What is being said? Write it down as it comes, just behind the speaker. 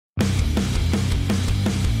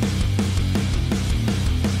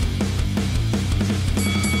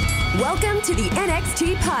Welcome to the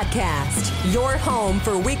NXT Podcast, your home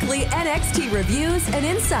for weekly NXT reviews and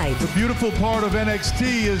insight. The beautiful part of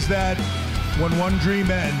NXT is that when one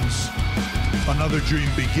dream ends, another dream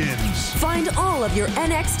begins. Find all of your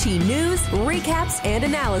NXT news, recaps, and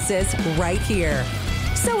analysis right here.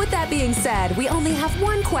 So with that being said, we only have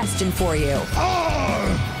one question for you.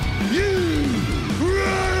 Are you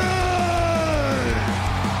ready?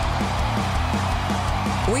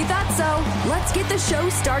 We thought so. Let's get the show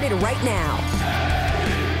started right now.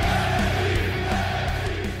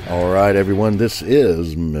 All right, everyone, this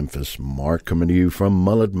is Memphis Mark coming to you from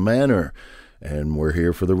Mullet Manor, and we're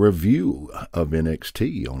here for the review of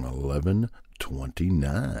NXT on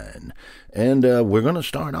 11/29. And we're going to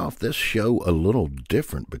start off this show a little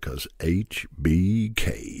different because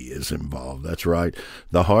HBK is involved. That's right.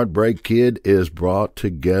 The Heartbreak Kid is brought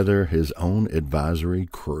together his own advisory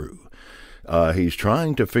crew. He's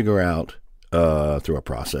trying to figure out, through a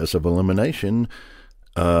process of elimination,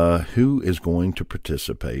 who is going to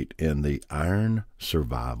participate in the Iron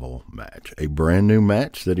Survival match, a brand new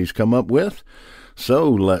match that he's come up with. So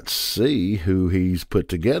let's see who he's put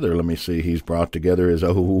together. Let me see. He's brought together his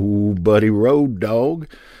old buddy Road Dogg.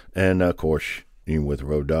 And, of course, with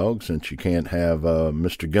Road Dogg, since you can't have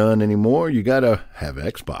Mr. Gunn anymore, you got to have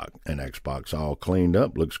X-Pac. And X-Pac's all cleaned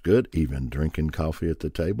up, looks good, even drinking coffee at the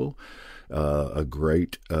table. A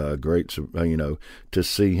great, to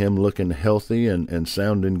see him looking healthy and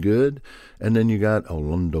sounding good. And then you got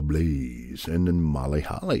Orlando Blaze and then Molly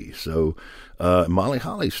Holly. So, Molly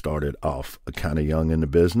Holly started off kind of young in the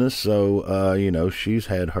business. So, she's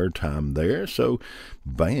had her time there. So,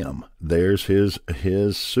 bam, there's his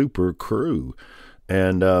super crew.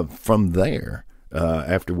 And, from there,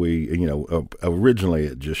 after we, originally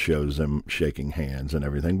it just shows them shaking hands and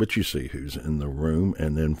everything, but you see who's in the room.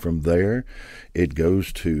 And then from there, it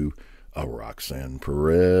goes to a Roxanne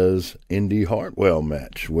Perez, Indy Hartwell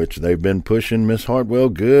match, which they've been pushing Miss Hartwell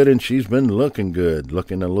good, and she's been looking good,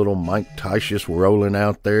 looking a little Mike Tyson rolling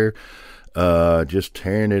out there, just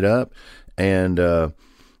tearing it up. And,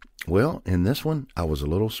 in this one, I was a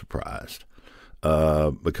little surprised.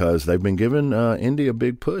 Because they've been giving Indy a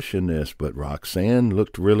big push in this, but Roxanne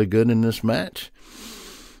looked really good in this match.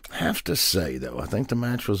 Have to say, though, I think the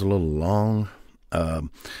match was a little long.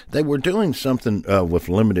 They were doing something with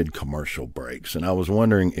limited commercial breaks, and I was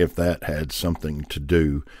wondering if that had something to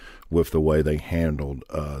do with the way they handled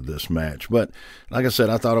this match. But like I said,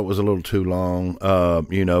 I thought it was a little too long,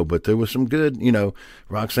 but there was some good,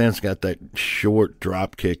 Roxanne's got that short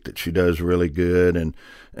drop kick that she does really good.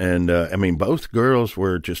 And both girls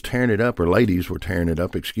were just tearing it up, or ladies were tearing it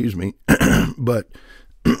up, excuse me. But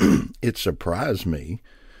it surprised me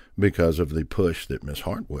because of the push that Miss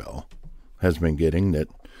Hartwell has been getting, that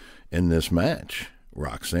in this match,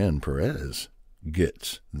 Roxanne Perez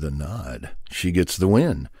gets the nod. She gets the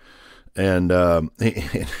win. And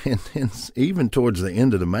even towards the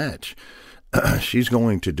end of the match, she's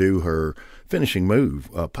going to do her finishing move,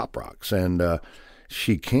 Pop Rocks. And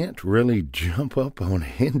she can't really jump up on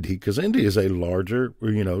Indy because Indy is a larger,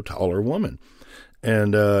 taller woman.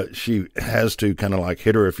 And she has to kind of like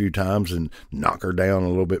hit her a few times and knock her down a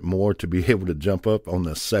little bit more to be able to jump up on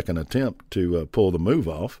the second attempt to pull the move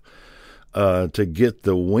off to get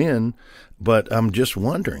the win. But I'm just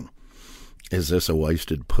wondering, is this a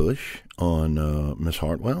wasted push on Miss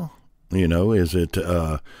Hartwell? Is it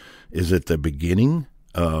the beginning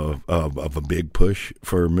of a big push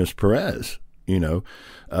for Miss Perez?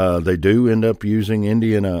 They do end up using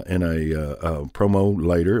Indy in a promo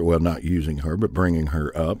later. Well, not using her, but bringing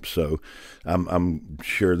her up. So I'm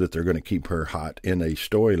sure that they're going to keep her hot in a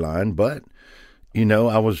storyline. But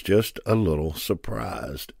I was just a little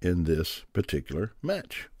surprised in this particular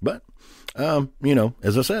match. But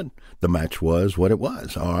as I said, the match was what it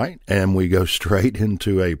was. All right, and we go straight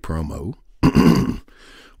into a promo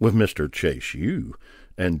with Mr. Chase U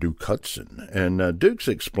and Duke Hudson, and Duke's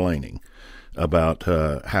explaining about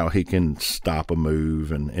how he can stop a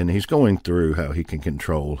move, and he's going through how he can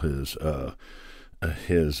control his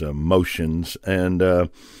emotions, and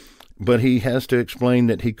but he has to explain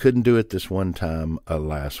that he couldn't do it this one time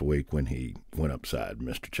last week when he went upside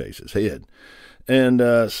Mr. Chase's head. And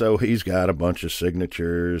so he's got a bunch of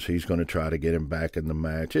signatures. He's going to try to get him back in the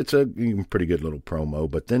match. It's a pretty good little promo,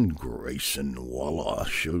 but then Grayson Waller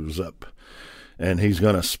shows up. And he's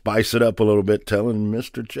going to spice it up a little bit, telling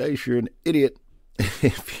Mr. Chase, you're an idiot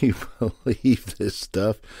if you believe this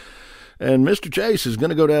stuff. And Mr. Chase is going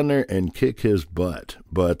to go down there and kick his butt.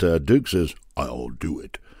 But Duke says, I'll do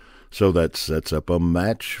it. So that sets up a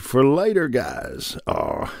match for later, guys.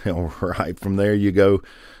 Oh, all right. From there you go.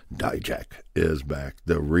 Dijak is back.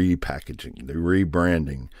 The repackaging, the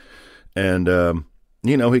rebranding. And,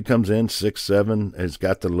 he comes in 6'7", has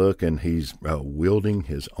got the look, and he's wielding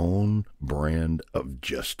his own brand of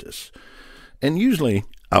justice. And usually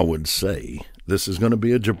I would say this is going to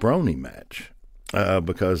be a jabroni match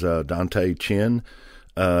because Dante Chen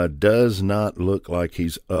does not look like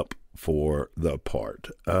he's up for the part.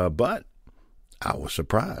 But I was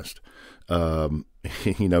surprised. Of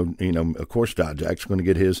course, Dijak's going to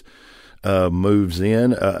get his moves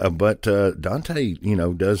in, but Dante,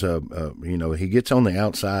 does he gets on the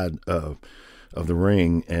outside of the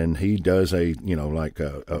ring, and he does a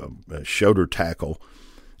shoulder tackle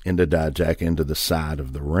into Dijak into the side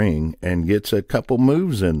of the ring and gets a couple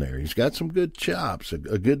moves in there. He's got some good chops, a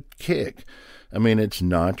good kick. I mean, it's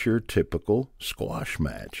not your typical squash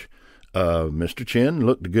match. Mr. Chen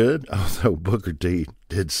looked good, although Booker T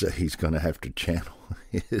did say he's going to have to channel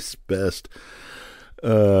his best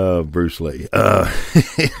Bruce Lee.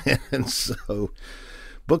 And so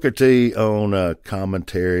Booker T on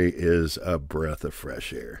commentary is a breath of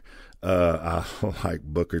fresh air. I like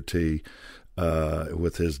Booker T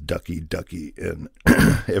with his ducky and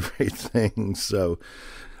everything. So,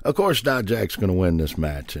 of course, Dijak's going to win this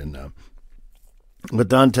match. But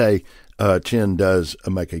Dante Chen does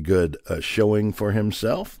make a good showing for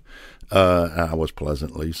himself. I was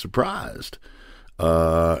pleasantly surprised.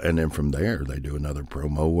 And then from there, they do another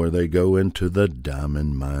promo where they go into the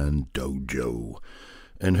Diamond Mine Dojo.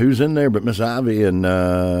 And who's in there but Miss Ivy,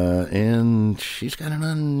 and she's got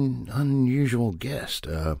an unusual guest.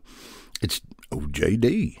 It's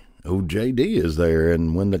OJD. OJD is there,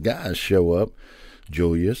 and when the guys show up,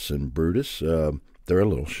 Julius and Brutus, they're a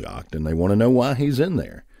little shocked, and they want to know why he's in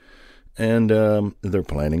there. And they're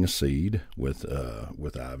planting a seed with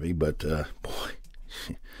Ivy, but boy,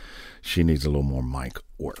 she needs a little more mic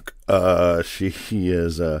work. She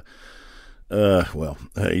is, you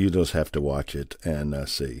just have to watch it and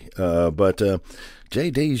see. But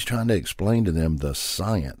JD's trying to explain to them the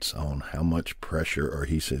science on how much pressure, or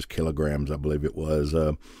he says kilograms, I believe it was,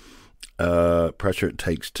 pressure it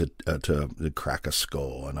takes to crack a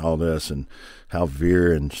skull and all this, and how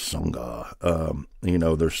Veer and Sunga,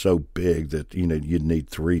 they're so big that, you'd need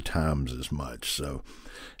 3 times as much. So,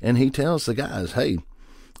 and he tells the guys, hey,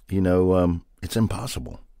 it's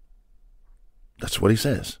impossible. That's what he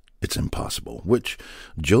says. It's impossible, which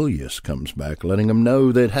Julius comes back letting them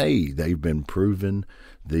know that, hey, they've been proven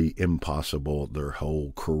the impossible their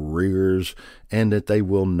whole careers, and that they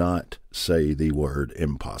will not say the word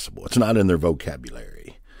impossible. It's not in their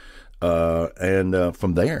vocabulary. And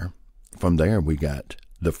from there, we got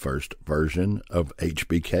the first version of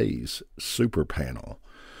HBK's super panel.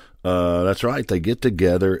 That's right. They get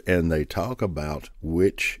together and they talk about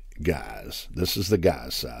which guys. This is the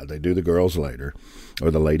guys' side. They do the girls later,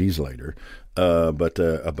 or the ladies later, but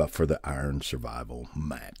about for the Iron Survival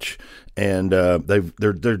match. And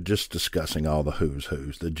they're just discussing all the who's,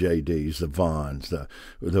 the JDs, the Vons,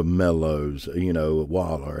 the Mellows,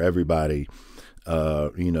 Waller, everybody.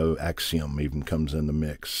 Axiom even comes in the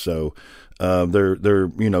mix. So they're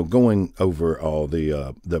going over all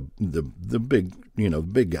the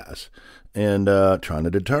big guys, and trying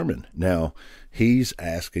to determine. Now he's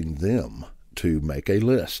asking them to make a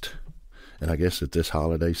list, and I guess at this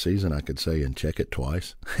holiday season I could say and check it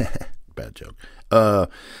twice. Bad joke.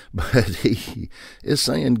 But he is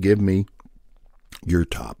saying, give me your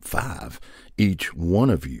top 5, each one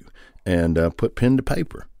of you, and put pen to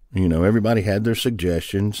paper. Everybody had their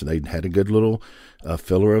suggestions. They had a good little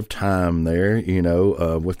filler of time there,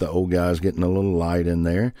 with the old guys getting a little light in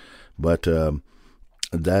there. But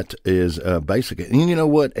that is basic. And you know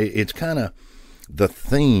what? It's kind of the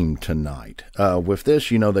theme tonight. With this,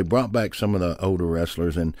 they brought back some of the older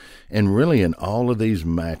wrestlers. And really in all of these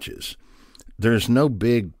matches, there's no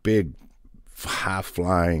big,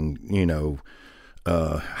 high-flying,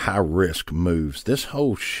 high-risk moves. This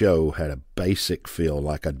whole show had a basic feel,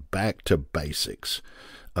 like a back to basics.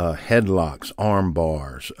 Headlocks, arm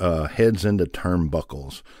bars, heads into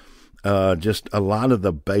turnbuckles. Just a lot of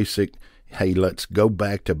the basic, hey, let's go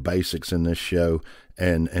back to basics in this show,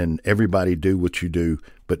 and everybody do what you do,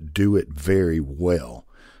 but do it very well.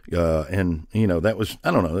 That was,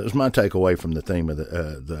 I don't know, that was my takeaway from the theme of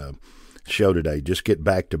the show today. Just get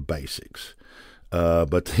back to basics.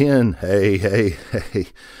 But then, hey,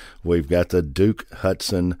 we've got the Duke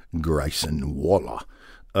Hudson-Grayson Waller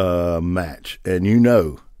match.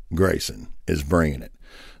 And Grayson is bringing it.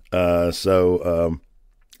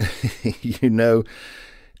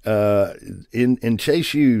 In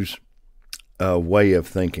Chase U's way of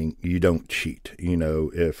thinking, you don't cheat.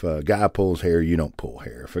 If a guy pulls hair, you don't pull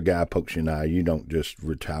hair. If a guy pokes you in the eye, you don't just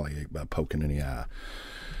retaliate by poking in the eye.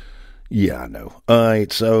 Yeah, I know. All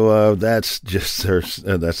right, so that's just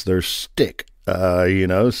their stick,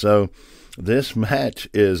 so this match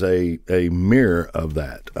is a mirror of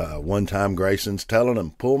that. One time Grayson's telling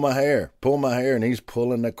him, pull my hair, and he's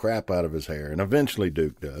pulling the crap out of his hair, and eventually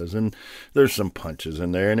Duke does, and there's some punches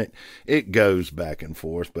in there, and it goes back and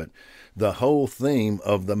forth, but the whole theme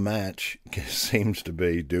of the match seems to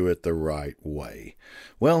be do it the right way.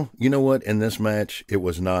 Well, you know what? In this match, it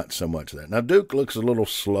was not so much that. Now, Duke looks a little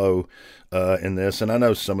slow in this, and I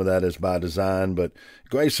know some of that is by design, but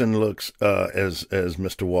Grayson looks as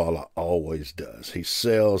Mr. Waller always does. He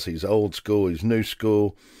sells, he's old school, he's new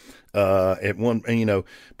school. But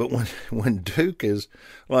when Duke is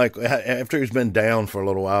like, after he's been down for a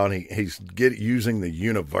little while and he's using the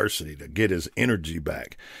university to get his energy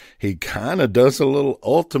back, he kind of does a little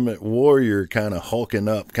Ultimate Warrior kind of hulking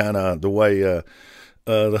up, kind of the way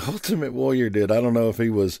the Ultimate Warrior did. I don't know if he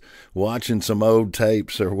was watching some old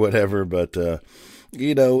tapes or whatever, but it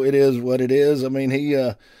is what it is. I mean,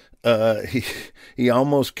 he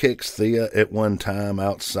almost kicks Thea at one time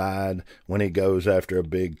outside when he goes after a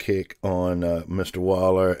big kick on Mr.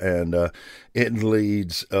 Waller, and it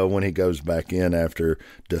leads when he goes back in after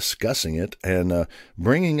discussing it and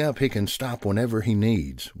bringing up he can stop whenever he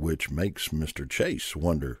needs, which makes Mr. Chase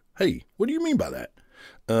wonder, hey, what do you mean by that?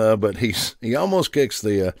 But he almost kicks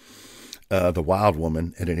the Wild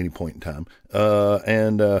Woman at any point in time,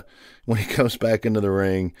 and when he goes back into the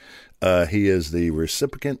ring, he is the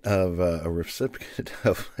recipient of a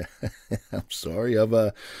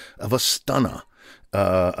stunner,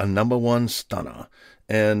 a number one stunner,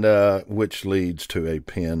 and which leads to a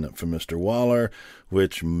pin for Mr. Waller,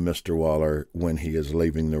 which Mr. Waller, when he is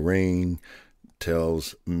leaving the ring,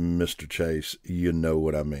 tells Mr. Chase, you know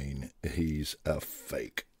what I mean. He's a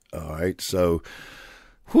fake. All right, so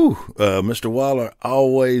Mr. Waller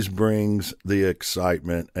always brings the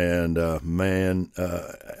excitement, and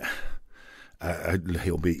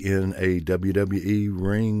he'll be in a WWE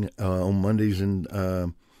ring on Mondays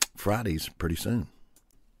and Fridays pretty soon.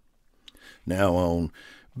 Now on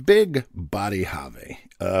Big Body Javi,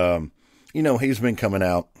 he's been coming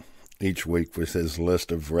out each week with his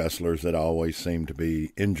list of wrestlers that always seem to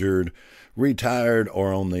be injured, retired,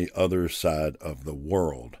 or on the other side of the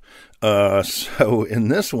world. So in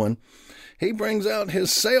this one, he brings out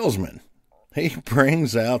his salesman. He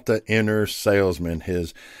brings out the inner salesman,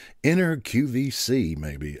 his inner QVC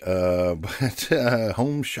maybe, but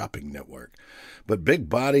home shopping network. But Big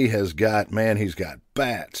Body he's got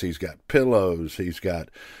bats, he's got pillows, he's got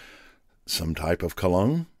some type of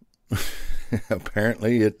cologne.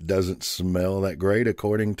 Apparently it doesn't smell that great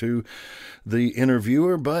according to the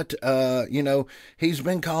interviewer, but he's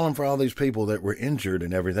been calling for all these people that were injured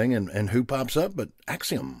and everything, and who pops up but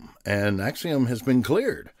Axiom, and Axiom has been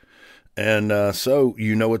cleared. And so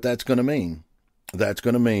you know what that's going to mean. That's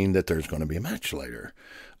going to mean that there's going to be a match later.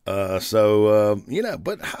 But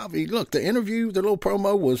Javi, look, the interview, the little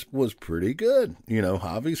promo was pretty good.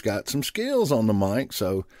 Javi's got some skills on the mic,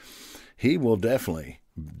 so he will definitely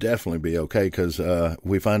be okay, because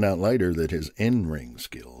we find out later that his in-ring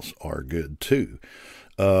skills are good too.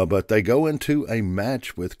 But they go into a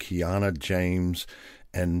match with Kiana James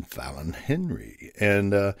and Fallon Henry.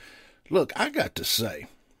 And look, I got to say,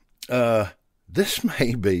 this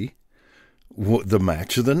may be the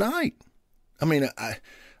match of the night. I mean, I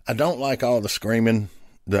don't like all the screaming,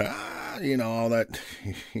 all that,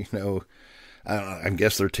 I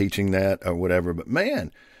guess they're teaching that or whatever, but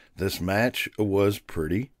man, this match was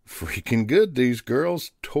pretty freaking good. These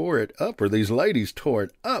girls tore it up, or these ladies tore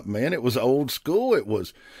it up, man. It was old school. It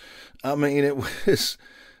was a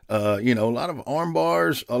lot of arm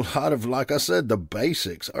bars, a lot of, like I said, the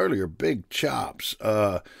basics earlier, big chops.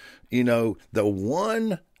 The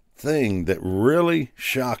one thing that really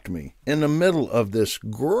shocked me in the middle of this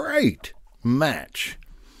great match,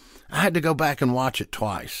 I had to go back and watch it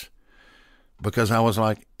twice, because I was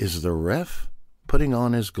like, is the ref putting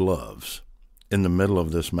on his gloves in the middle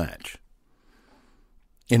of this match?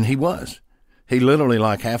 And he was. He literally,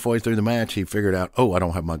 like halfway through the match, he figured out, I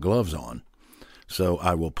don't have my gloves on, so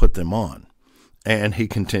I will put them on. And he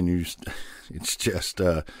continues. It's just,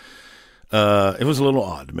 it was a little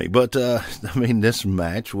odd to me. But, this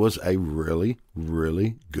match was a really,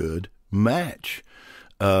 really good match.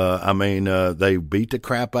 They beat the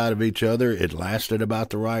crap out of each other. It lasted about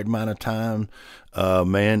the right amount of time.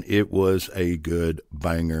 It was a good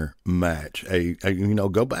banger match.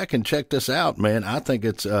 Go back and check this out, man. I think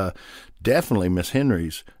it's definitely Miss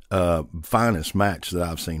Henry's finest match that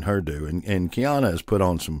I've seen her do. And Kiana has put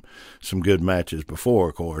on some good matches before,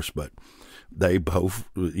 of course, but they both,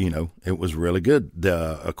 it was really good.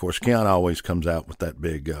 Of course, Keanu always comes out with that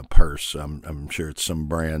big purse. I'm sure it's some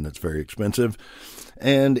brand that's very expensive.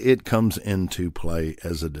 And it comes into play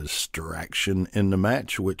as a distraction in the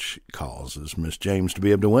match, which causes Miss James to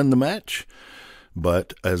be able to win the match.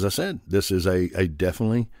 But as I said, this is a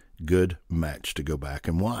definitely good match to go back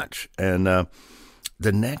and watch. And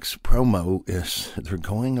the next promo is they're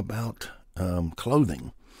going about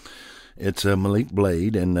clothing. It's Malik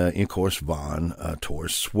Blade, and of course Vaughn tore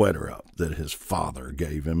his sweater up that his father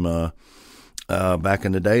gave him back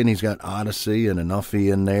in the day, and he's got Odyssey and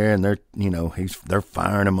Anuffy in there, and they're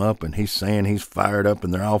firing him up, and he's saying he's fired up,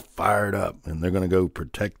 and they're all fired up, and they're going to go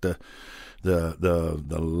protect the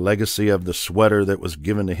legacy of the sweater that was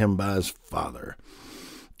given to him by his father.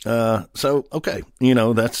 So okay,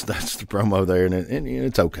 that's the promo there, and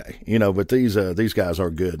it's okay, but these guys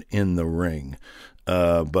are good in the ring.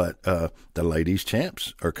 But the ladies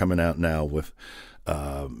champs are coming out now with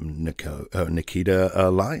Nikita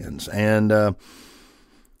Lyons, and the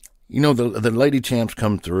lady champs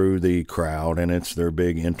come through the crowd, and it's their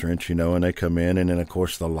big entrance, and they come in, and then of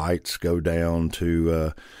course the lights go down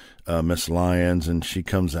to Miss Lyons, and she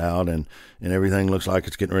comes out, and everything looks like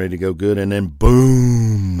it's getting ready to go good, and then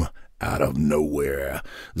boom, out of nowhere,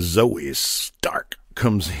 Zoe Stark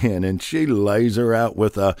comes in, and she lays her out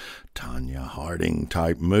with a Tanya Harding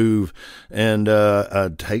type move, and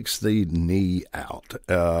takes the knee out,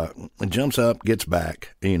 jumps up, gets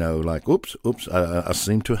back, like oops, I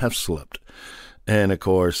seem to have slipped. And of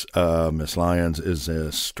course Miss Lyons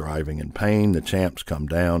is striving in pain. The champs come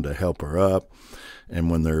down to help her up, and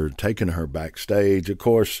when they're taking her backstage, of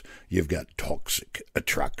course you've got Toxic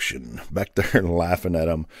Attraction back there laughing at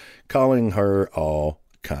them, calling her all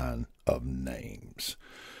kind of names.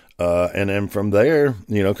 And then from there,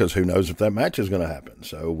 because who knows if that match is going to happen.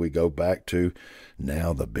 So we go back to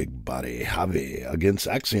now the big body Javi against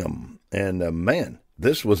Axiom. And man,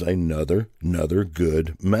 this was another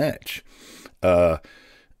good match.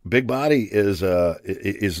 Big body is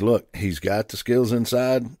look, he's got the skills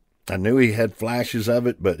inside. I knew he had flashes of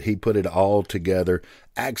it, but he put it all together.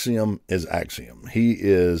 Axiom is Axiom. He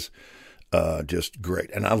is just great.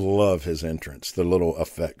 And I love his entrance, the little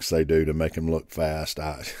effects they do to make him look fast.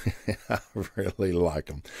 I really like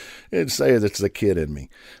them. It'd say that's the kid in me.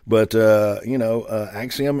 But,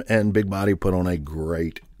 Axiom and Big Body put on a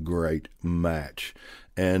great match.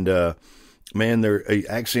 And, man,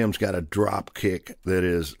 Axiom's got a drop kick that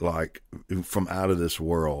is like from out of this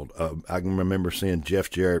world. I can remember seeing Jeff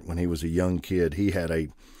Jarrett when he was a young kid. He had a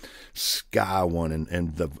sky one,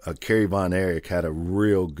 and Kerry Von Erich had a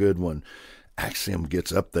real good one. Axiom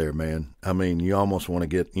gets up there, man. I mean, you almost want to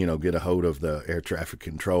get a hold of the air traffic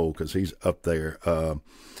control because he's up there.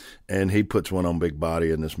 And he puts one on Big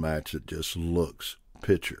Body in this match that just looks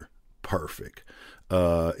picture perfect.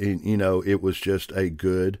 It was just a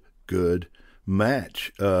good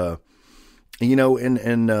match.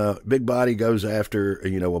 And Big Body goes after,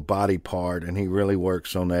 a body part, and he really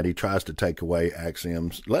works on that. He tries to take away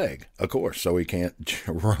Axiom's leg, of course, so he can't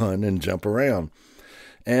run and jump around.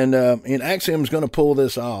 And Axiom's going to pull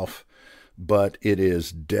this off, but it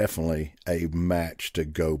is definitely a match to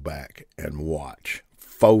go back and watch.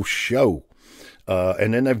 Faux show.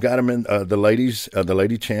 And then they've got him in the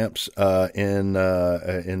lady champs in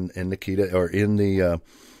Nikita, or in the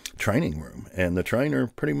training room, and the trainer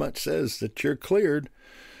pretty much says that you're cleared.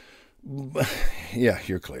 Yeah,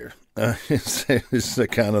 you're clear. It's the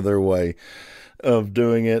kind of their way of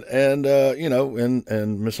doing it. And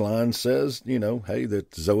and Miss Lyons says, hey,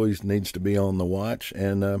 that Zoe needs to be on the watch,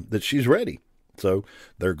 and that she's ready. So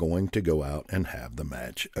they're going to go out and have the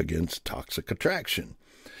match against Toxic Attraction.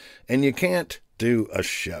 And you can't do a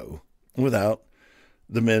show without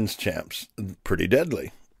the men's champs, Pretty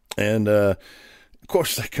Deadly. And of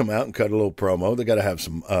course, they come out and cut a little promo. They got to have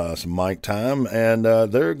some mic time, and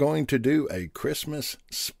they're going to do a Christmas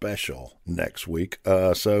special next week.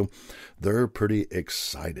 So they're pretty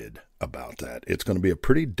excited about that. It's going to be a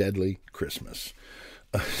pretty deadly Christmas.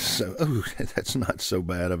 That's not so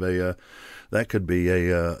bad of a. That could be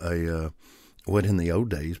a what in the old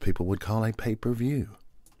days people would call a pay-per-view.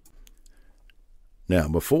 Now,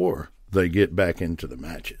 before they get back into the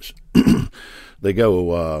matches, they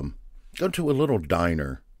go to a little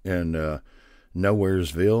diner in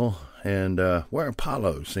Nowheresville, and where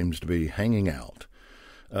Apollo seems to be hanging out.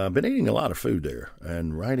 Been eating a lot of food there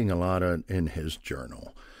and writing a lot in his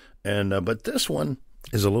journal. And but this one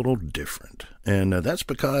is a little different, and that's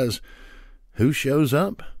because who shows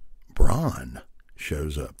up? Braun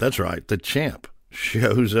shows up. That's right, the champ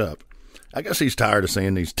shows up. I guess he's tired of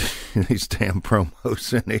seeing these damn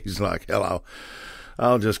promos, and he's like, hello,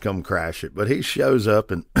 I'll just come crash it. But he shows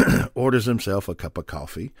up and orders himself a cup of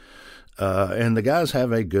coffee. And the guys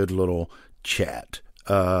have a good little chat.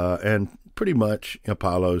 And pretty much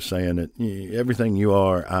Apollo's saying that everything you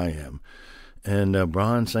are, I am. And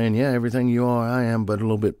Braun saying, yeah, everything you are, I am, but a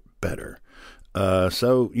little bit better.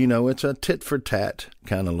 So, it's a tit-for-tat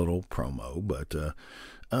kind of little promo, but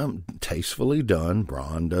tastefully done.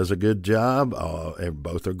 Braun does a good job.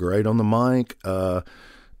 Both are great on the mic.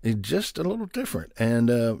 Just a little different.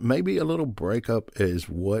 And maybe a little breakup is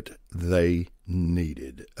what they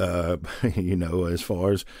needed, as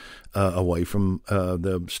far as away from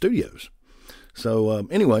the studios. So,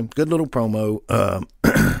 anyway, good little promo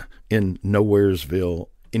in Nowheresville,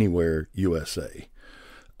 anywhere, USA.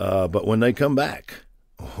 But when they come back,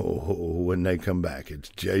 it's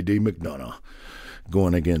J.D. McDonough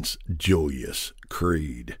going against Julius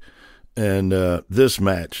Creed. And this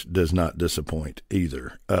match does not disappoint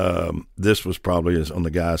either. This was probably, on the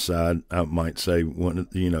guy's side, I might say,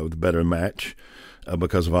 the better match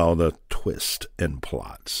because of all the twists and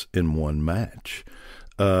plots in one match.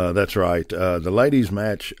 That's right. The ladies'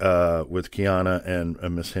 match with Kiana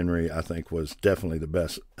and Miss Henry, I think, was definitely the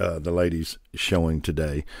best. The ladies showing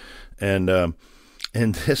today, and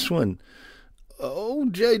this one,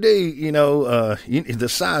 JD, the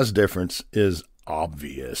size difference is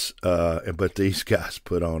obvious. But these guys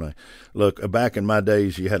put on a look. Back in my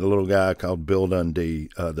days, you had a little guy called Bill Dundee,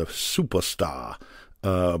 the superstar.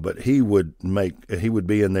 But he would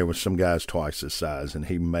be in there with some guys twice his size, and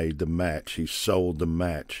he made the match. He sold the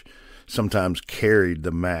match, sometimes carried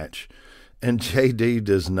the match. And JD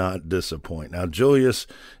does not disappoint. Now, Julius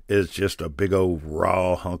is just a big old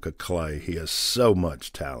raw hunk of clay. He has so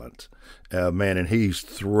much talent, man, and he's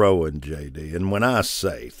throwing JD. And when I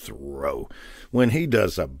say throw, when he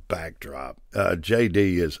does a backdrop,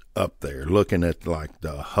 JD is up there looking at like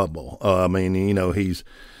the Hubble. He's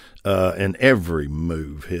in every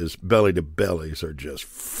move, his belly-to-bellies are just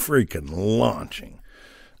freaking launching.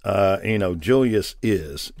 Julius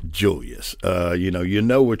is Julius. You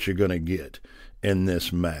know what you're going to get in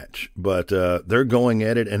this match. But they're going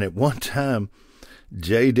at it, and at one time,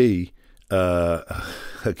 JD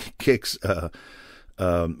kicks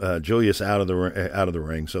Julius out of the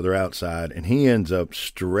ring, so they're outside, and he ends up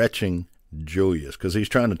stretching Julius because he's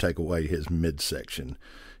trying to take away his midsection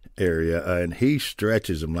area, and he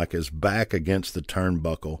stretches him like his back against the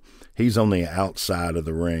turnbuckle. He's on the outside of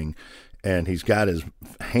the ring, and he's got his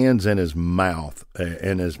hands in his mouth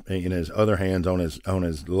and his other hands on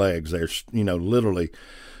his legs. They're literally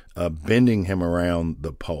bending him around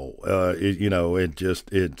the pole.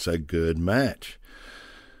 It's a good match,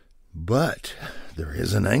 but there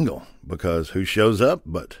is an angle because who shows up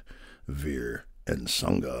but Veer and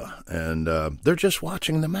Sangha, and they're just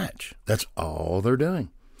watching the match. That's all they're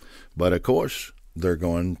doing. But, of course, they're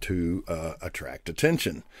going to attract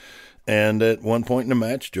attention. And at one point in the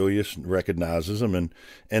match, Julius recognizes him. And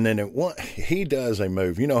then he does a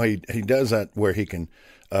move. He does that where he can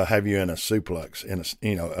have you in a suplex,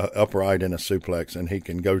 upright in a suplex, and he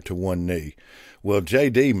can go to one knee. Well,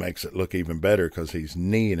 JD makes it look even better because he's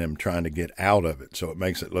kneeing him trying to get out of it. So it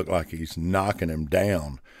makes it look like he's knocking him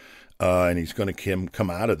down. And he's going to come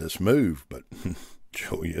out of this move. But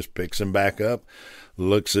Julius picks him back up,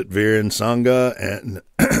 looks at Veer and Sangha, and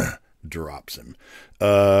drops him.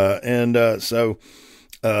 So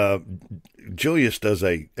Julius does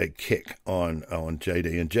a kick on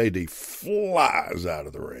JD, and JD flies out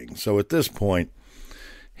of the ring. So at this point,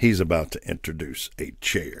 he's about to introduce a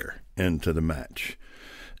chair into the match.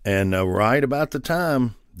 And right about the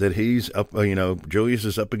time that he's up, Julius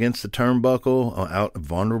is up against the turnbuckle, out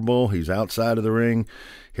vulnerable. He's outside of the ring.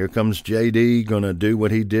 Here comes JD, going to do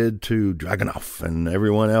what he did to Dragunov and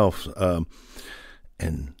everyone else.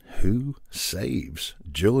 And who saves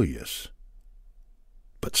Julius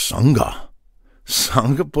but Sangha?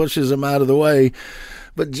 Sangha pushes him out of the way,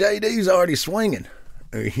 but JD's already swinging.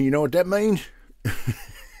 You know what that means?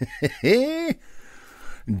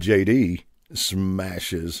 JD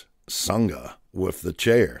smashes Sangha with the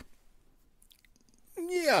chair.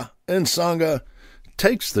 Yeah, and Sangha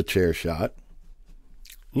takes the chair shot,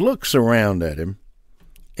 looks around at him,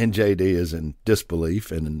 and JD is in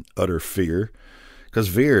disbelief and in utter fear because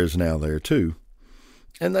Veer is now there too.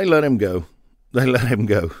 And they let him go.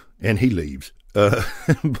 And he leaves.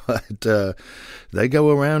 But they go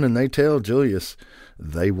around and they tell Julius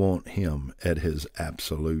they want him at his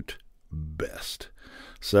absolute best.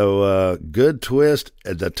 So good twist.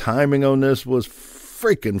 The timing on this was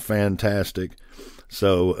freaking fantastic.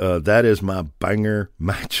 So that is my banger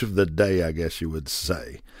match of the day, I guess you would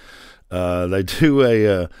say. They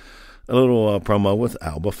do a little promo with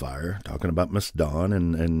Alba Fire talking about Miss Dawn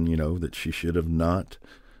and that she should have not.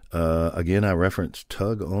 Again, I referenced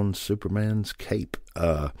tug on Superman's cape.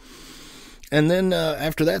 And then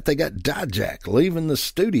after that, they got Dijak leaving the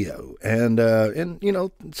studio, and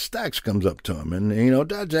Stax comes up to him, and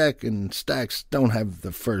Dijak and Stax don't have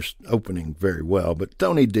the first opening very well, but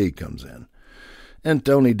Tony D comes in, and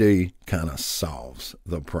Tony D kind of solves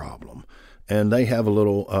the problem, and they have a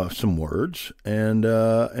little some words, and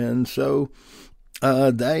so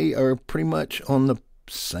they are pretty much on the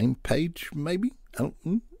same page, maybe. I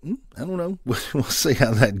don't know. We'll see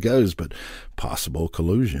how that goes, but possible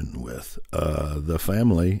collusion with the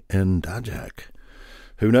family and Dijak.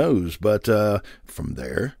 Who knows? But from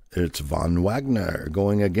there, it's Von Wagner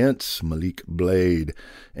going against Malik Blade,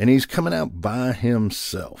 and he's coming out by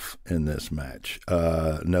himself in this match.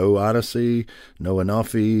 No Odyssey, no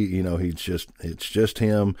Anafi. It's just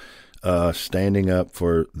him standing up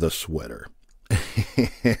for the sweater.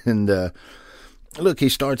 And look, he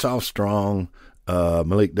starts off strong.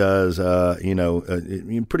 Malik does,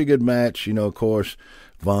 pretty good match. Of course,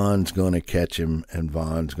 Von's going to catch him, and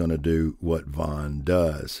Von's going to do what Von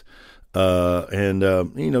does.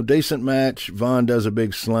 Decent match. Von does a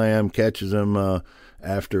big slam, catches him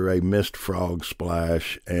after a missed frog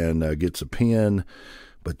splash, and gets a pin.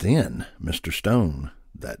 But then Mr. Stone,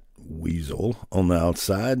 that weasel on the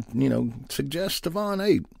outside, suggests to Von,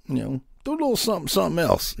 hey, do a little something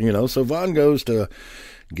else, So Von goes to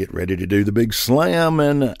get ready to do the big slam,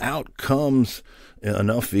 and out comes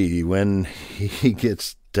Anafi when he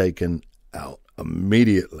gets taken out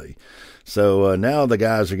immediately. So now the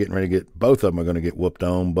guys are getting ready to both of them are going to get whooped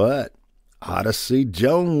on, but Odyssey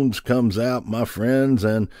Jones comes out, my friends,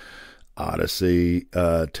 and Odyssey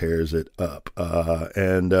tears it up.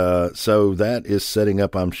 So that is setting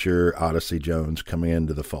up, I'm sure, Odyssey Jones coming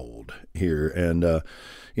into the fold here. And,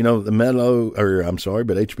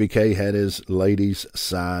 but HBK had his ladies'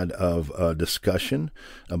 side of discussion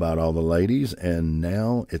about all the ladies, and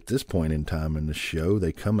now at this point in time in the show,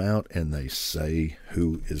 they come out and they say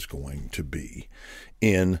who is going to be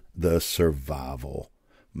in the survival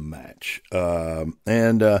match.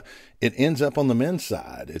 It ends up on the men's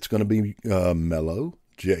side. It's going to be Mello,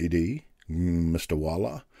 JD, Mr.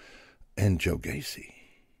 Walla, and Joe Gacy.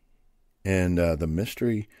 And the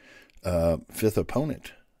mystery fifth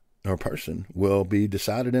opponent or person will be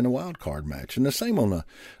decided in a wild card match. And the same on the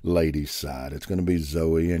ladies' side. It's going to be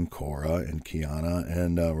Zoe and Cora and Kiana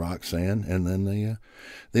and Roxanne. And then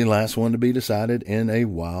the last one to be decided in a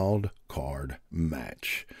wild card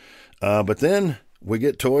match. But then we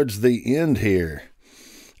get towards the end here.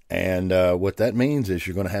 And what that means is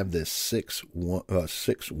you're going to have this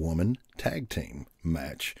six-woman tag team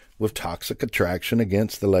match with Toxic Attraction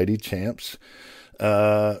against the lady champs.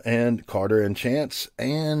 And Carter and Chance,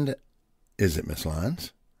 and is it Miss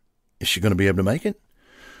Lyons? Is she going to be able to make it?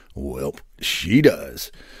 Well, she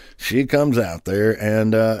does. She comes out there,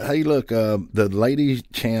 and hey, look, the lady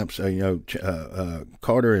champs,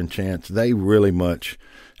 Carter and Chance, they really much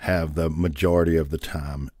have the majority of the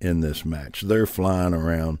time in this match. They're flying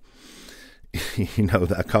around.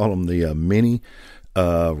 I call them the mini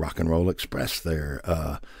Rock and Roll Express there.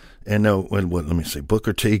 And let me see,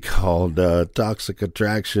 Booker T called Toxic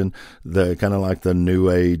Attraction the kind of like the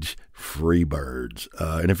new age Freebirds.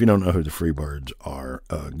 And if you don't know who the Freebirds are,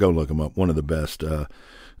 go look them up. One of the best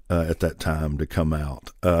at that time to come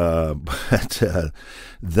out. But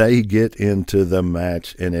they get into the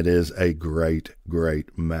match, and it is a great,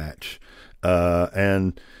 great match.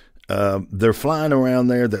 And they're flying around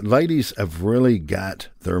there. The ladies have really got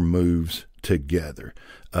their moves together.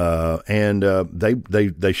 And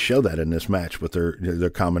they show that in this match with their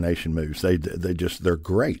combination moves. They're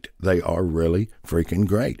great. They are really freaking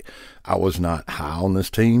great. I was not high on this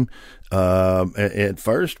team at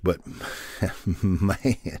first, but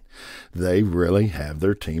man, they really have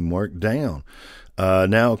their teamwork down.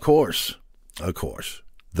 Now, of course,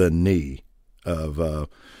 the knee of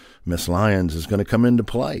Miss Lyons is going to come into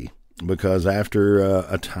play, because after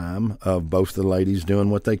a time of both the ladies doing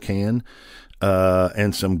what they can,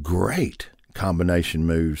 and some great combination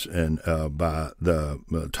moves and by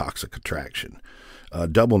the Toxic Attraction.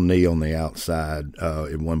 Double knee on the outside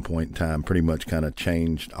at one point in time pretty much kind of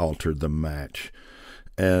altered the match.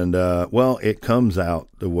 And, it comes out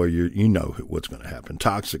to where you know what's going to happen.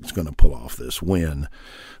 Toxic's going to pull off this win.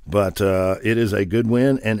 But it is a good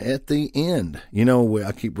win. And at the end,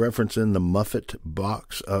 I keep referencing the Muffet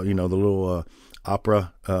box, the little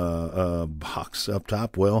opera box up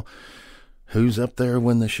top. Well, who's up there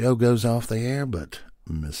when the show goes off the air but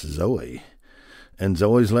Miss Zoe? And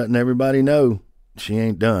Zoe's letting everybody know she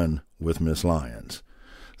ain't done with Miss Lyons.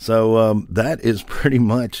 So that is pretty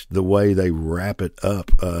much the way they wrap it up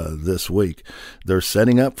this week. They're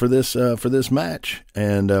setting up for this match,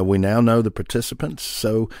 and we now know the participants,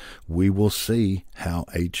 so we will see how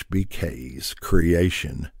HBK's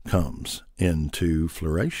creation comes into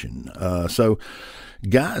flourishing. So,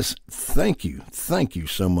 guys, thank you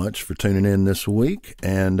so much for tuning in this week,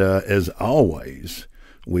 and as always,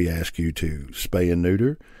 we ask you to spay and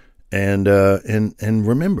neuter, and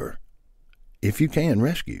remember, if you can,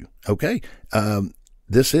 rescue. Okay,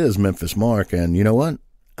 this is Memphis Mark, and you know what?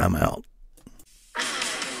 I'm out.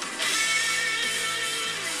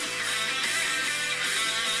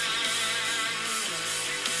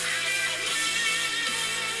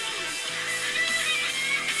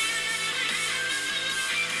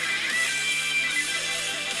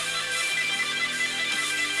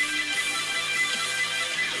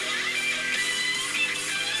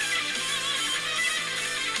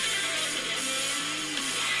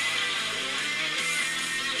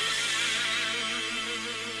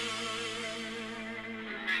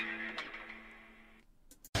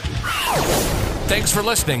 Thanks for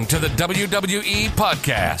listening to the WWE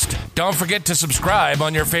Podcast. Don't forget to subscribe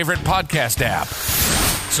on your favorite podcast app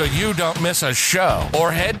so you don't miss a show,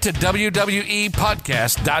 or head to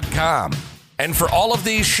WWEpodcast.com. And for all of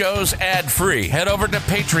these shows ad-free, head over to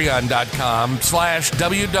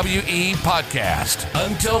patreon.com/WWE Podcast.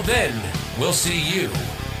 Until then, we'll see you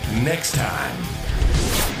next time.